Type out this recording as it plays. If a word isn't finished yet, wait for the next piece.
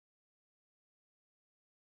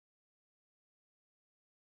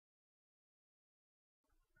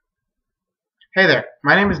Hey there,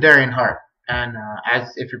 my name is Darian Hart, and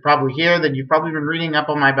as if you're probably here, then you've probably been reading up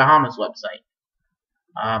on my Bahamas website.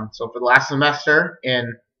 So for the last semester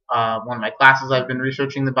in one of my classes, I've been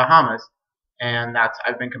researching the Bahamas, and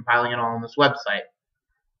I've been compiling it all on this website.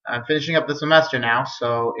 I'm finishing up the semester now,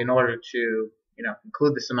 so in order to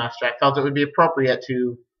conclude the semester, I felt it would be appropriate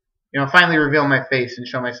to finally reveal my face and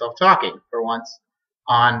show myself talking for once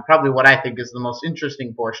on probably what I think is the most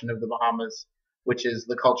interesting portion of the Bahamas, which is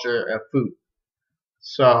the culture of food.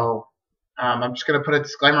 So I'm just going to put a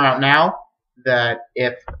disclaimer out now that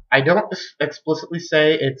if I don't explicitly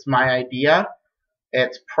say it's my idea,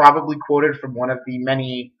 it's probably quoted from one of the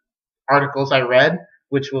many articles I read,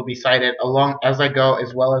 which will be cited along as I go,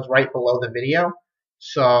 as well as right below the video.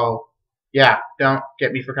 So yeah, don't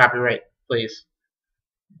get me for copyright, please.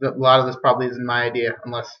 A lot of this probably isn't my idea,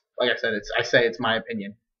 unless, like I said, I say it's my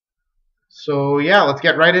opinion. So yeah, let's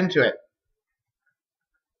get right into it.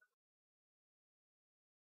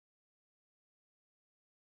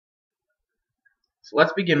 So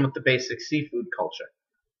let's begin with the basic seafood culture.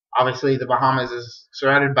 Obviously, the Bahamas is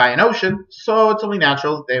surrounded by an ocean, so it's only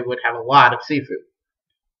natural that they would have a lot of seafood.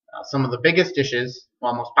 Some of the biggest dishes,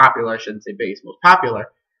 well, most popular, I shouldn't say biggest, most popular,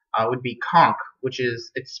 would be conch,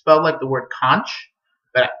 it's spelled like the word conch,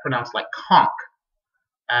 but pronounced like conch.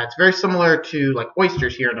 It's very similar to like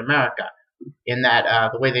oysters here in America, in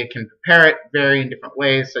that the way they can prepare it vary in different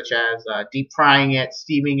ways, such as deep frying it,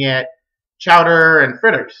 steaming it, chowder, and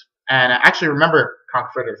fritters. And I actually remember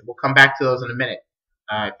conch fritters. We'll come back to those in a minute.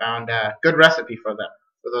 I found a good recipe for them,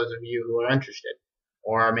 for those of you who are interested,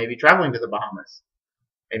 or maybe traveling to the Bahamas.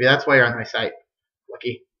 Maybe that's why you're on my site.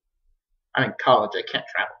 Lucky. I'm in college. I can't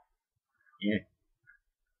travel.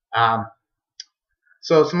 Yeah.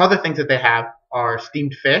 So some other things that they have are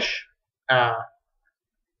steamed fish,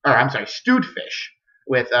 stewed fish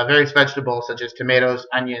with various vegetables such as tomatoes,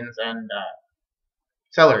 onions, and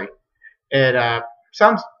celery. It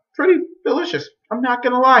sounds pretty delicious. I'm not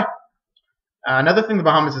gonna lie. Another thing the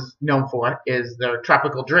Bahamas is known for is their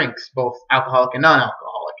tropical drinks, both alcoholic and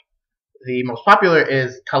non-alcoholic. The most popular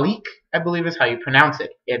is Talik, I believe is how you pronounce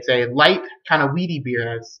it. It's a light, kind of weedy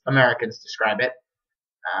beer, as Americans describe it.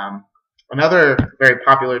 Another very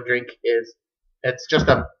popular drink is it's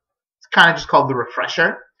kind of just called the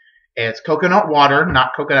Refresher. It's coconut water,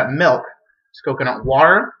 not coconut milk. It's coconut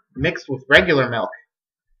water mixed with regular milk,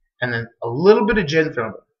 and then a little bit of gin thrown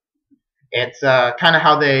in. It's kind of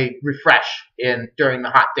how they refresh during the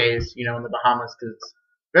hot days, in the Bahamas, because it's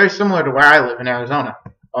very similar to where I live in Arizona.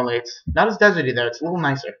 Only it's not as deserty there. It's a little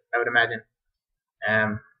nicer, I would imagine.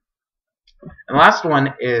 And the last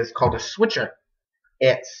one is called a switcher.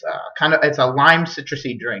 It's it's a lime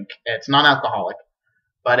citrusy drink. It's non-alcoholic,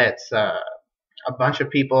 but it's a bunch of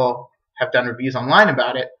people have done reviews online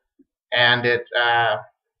about it, and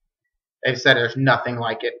they've said there's nothing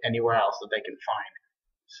like it anywhere else that they can find.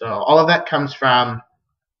 So all of that comes from,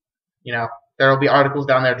 there will be articles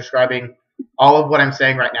down there describing all of what I'm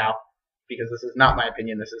saying right now, because this is not my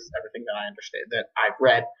opinion. This is everything that I understand, that I've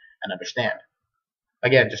read and understand.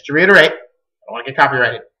 Again, just to reiterate, I don't want to get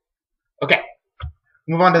copyrighted. Okay,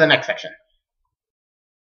 move on to the next section.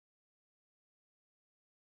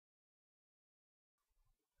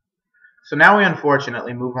 So now we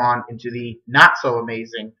unfortunately move on into the not so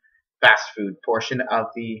amazing fast food portion of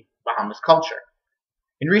the Bahamas culture.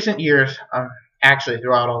 In recent years, actually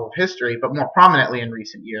throughout all of history, but more prominently in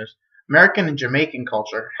recent years, American and Jamaican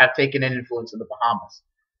culture have taken an influence in the Bahamas.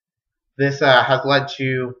 This has led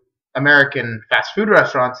to American fast food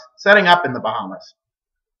restaurants setting up in the Bahamas.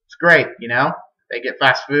 It's great, they get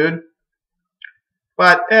fast food,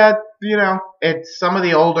 but it's some of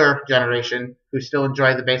the older generation who still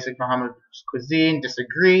enjoy the basic Bahamas cuisine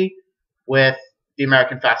disagree with the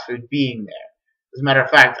American fast food being there. As a matter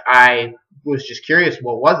of fact, I was just curious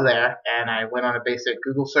what was there, and I went on a basic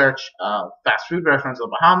Google search of fast food restaurants in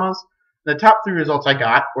the Bahamas. The top 3 results I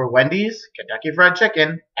got were Wendy's, Kentucky Fried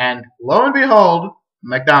Chicken, and lo and behold,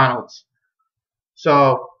 McDonald's.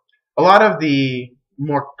 So a lot of the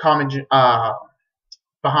more common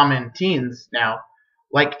Bahamian teens now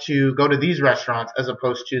like to go to these restaurants as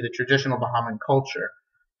opposed to the traditional Bahamian culture.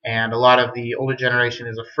 And a lot of the older generation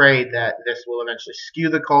is afraid that this will eventually skew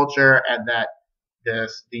the culture, and that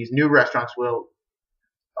these new restaurants will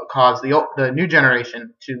cause the new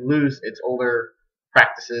generation to lose its older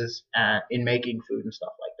practices in making food and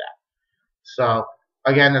stuff like that. So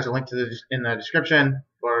again, there's a link in the description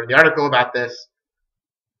for the article about this.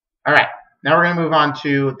 All right, now we're going to move on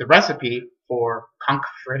to the recipe for conch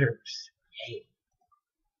fritters. Yay.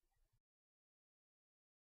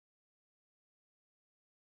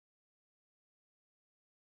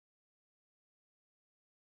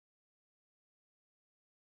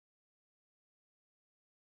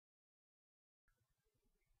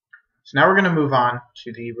 So now we're going to move on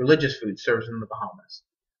to the religious food served in the Bahamas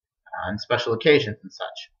on special occasions and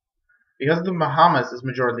such. Because the Bahamas is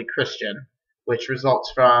majority Christian, which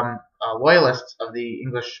results from loyalists of the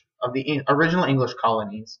original English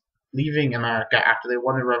colonies leaving America after they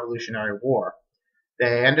won the Revolutionary War,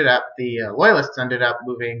 the loyalists ended up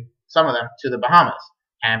moving some of them to the Bahamas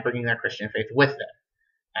and bringing their Christian faith with them.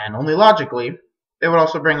 And only logically, they would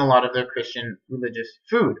also bring a lot of their Christian religious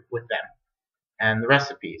food with them and the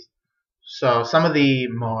recipes. So some of the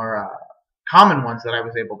more common ones that I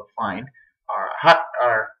was able to find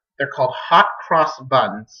they're called hot cross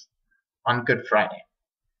buns on Good Friday.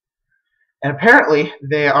 And apparently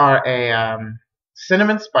they are a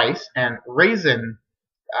cinnamon spice and raisin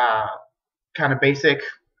kind of basic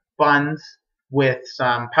buns with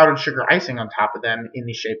some powdered sugar icing on top of them in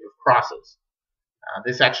the shape of crosses.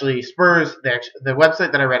 This actually spurs, the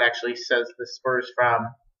website that I read actually says this spurs from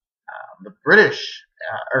the British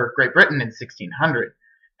or Great Britain in 1600,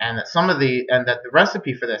 and that the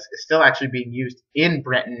recipe for this is still actually being used in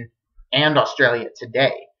Britain and Australia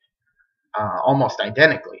today, almost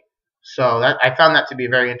identically. So I found that to be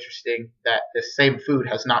very interesting, that this same food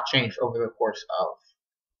has not changed over the course of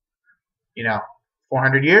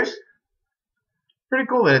 400 years. Pretty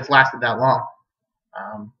cool that it's lasted that long.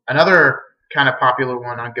 Another kind of popular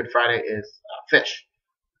one on Good Friday is fish.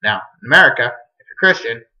 Now, in America, if you're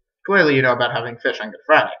Christian, clearly you know about having fish on Good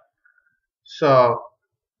Friday. So,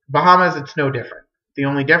 Bahamas, it's no different. The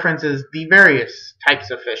only difference is the various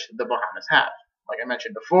types of fish that the Bahamas have. Like I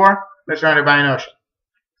mentioned before, they're surrounded by an ocean.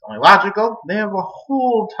 It's only logical. They have a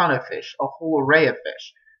whole ton of fish, a whole array of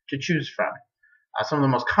fish to choose from. Some of the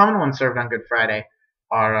most common ones served on Good Friday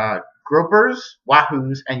are gropers,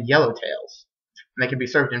 wahoos, and yellowtails. And they can be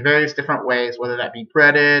served in various different ways, whether that be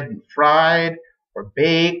breaded and fried, or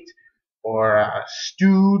baked, or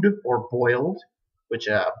stewed, or boiled, which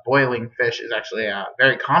boiling fish is actually a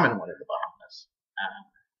very common one in the Bahamas.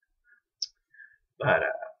 But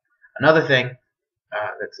another thing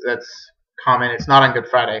that's common, it's not on Good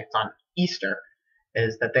Friday, it's on Easter,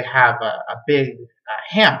 is that they have a big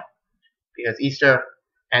ham, because Easter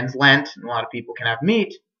ends Lent, and a lot of people can have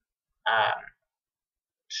meat.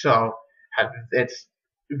 So it's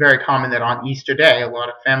very common that on Easter Day, a lot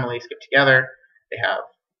of families get together. They have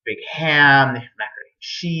big ham, they have macaroni and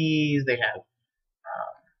cheese, they have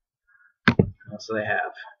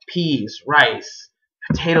peas, rice,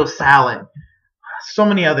 potato salad, so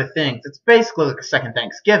many other things. It's basically like a second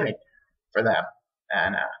Thanksgiving for them,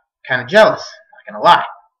 and kind of jealous, not gonna lie.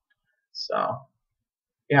 So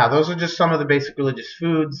yeah, those are just some of the basic religious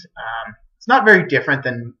foods. It's not very different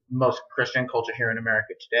than most Christian culture here in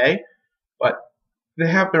America today, but they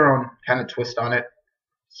have their own kind of twist on it.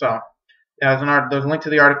 So yeah, there's a link to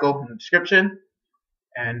the article in the description,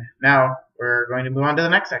 and now we're going to move on to the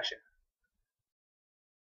next section.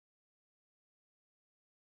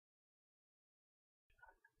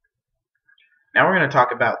 Now we're going to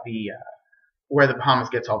talk about where the Bahamas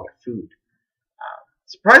gets all their food.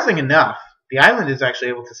 Surprising enough, the island is actually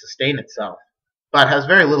able to sustain itself, but has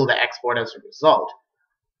very little to export as a result.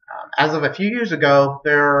 As of a few years ago,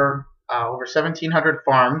 there are over 1,700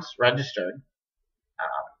 farms registered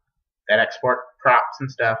that export crops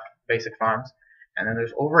and stuff, basic farms, and then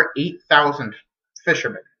there's over 8,000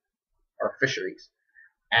 fishermen or fisheries.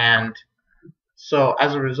 And so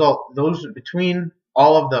as a result, between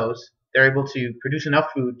all of those, they're able to produce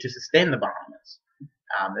enough food to sustain the Bahamas.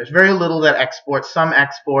 There's very little that exports, some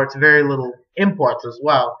exports, very little imports as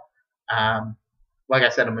well. Like I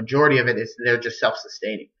said, a majority of it is they're just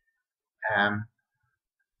self-sustaining.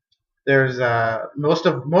 There's most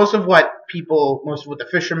of what the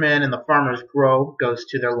fishermen and the farmers grow goes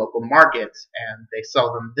to their local markets, and they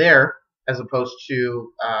sell them there as opposed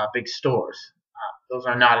to big stores. Those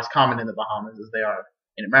are not as common in the Bahamas as they are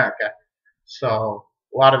in America. So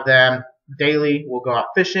a lot of them daily will go out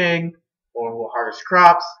fishing or will harvest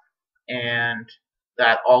crops, and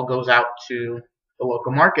that all goes out to the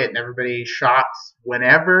local market, and everybody shops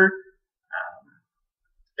whenever.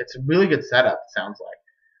 It's a really good setup, it sounds like.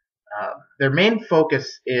 Their main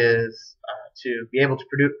focus is to be able to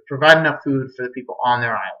provide enough food for the people on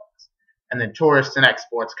their islands, and then tourists and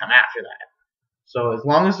exports come after that. So as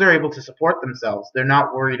long as they're able to support themselves, they're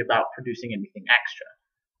not worried about producing anything extra.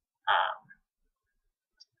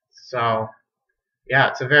 So yeah,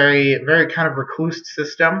 it's a very, very kind of recluse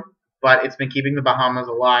system, but it's been keeping the Bahamas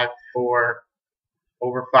alive for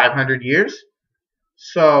over 500 years.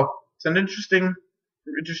 So it's an interesting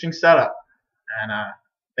setup, and I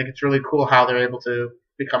think it's really cool how they're able to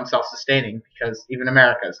become self-sustaining, because even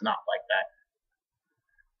America is not like that.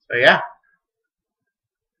 So yeah.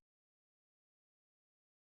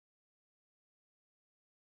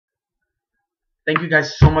 thank you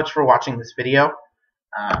guys so much for watching this video.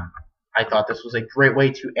 I thought this was a great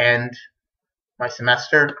way to end my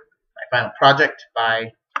semester, my final project,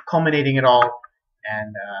 by culminating it all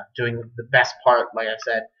and doing the best part, like I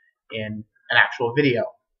said, in an actual video.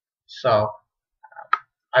 So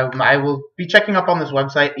I will be checking up on this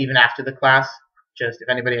website even after the class. Just if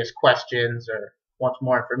anybody has questions or wants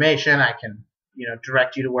more information, I can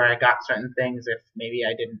direct you to where I got certain things. If maybe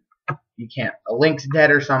you can't, a link's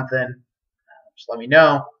dead or something, just let me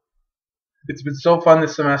know. It's been so fun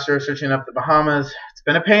this semester searching up the Bahamas. It's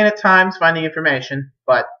been a pain at times finding information,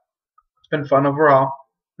 but it's been fun overall.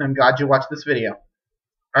 I'm glad you watched this video.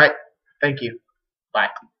 Alright, thank you. Bye.